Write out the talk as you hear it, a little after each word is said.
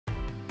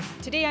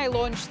Today I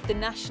launched the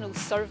National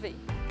Survey.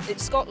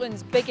 It's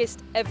Scotland's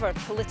biggest ever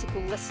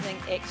political listening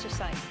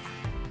exercise.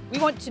 We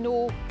want to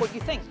know what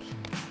you think.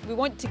 We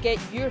want to get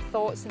your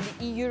thoughts on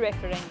the EU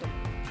referendum.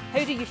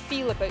 How do you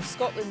feel about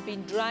Scotland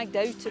being dragged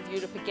out of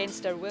Europe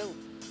against our will?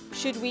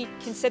 Should we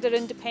consider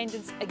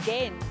independence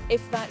again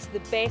if that's the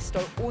best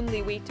or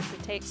only way to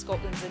protect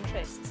Scotland's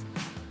interests?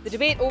 The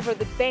debate over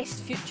the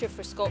best future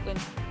for Scotland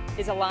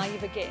is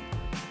alive again.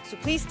 So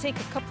please take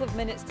a couple of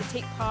minutes to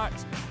take part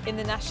in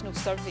the National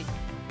Survey.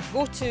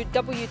 Go to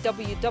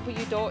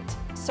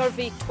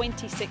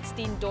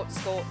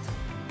www.survey2016.scot.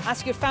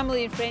 Ask your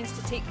family and friends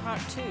to take part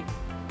too.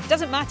 It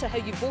doesn't matter how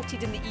you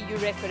voted in the EU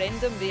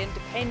referendum, the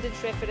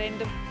independence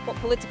referendum, what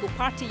political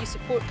party you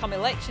support come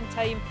election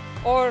time,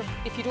 or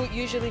if you don't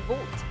usually vote.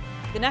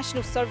 The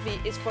National Survey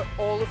is for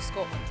all of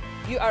Scotland.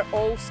 You are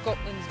all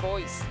Scotland's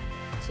voice.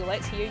 So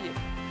let's hear you.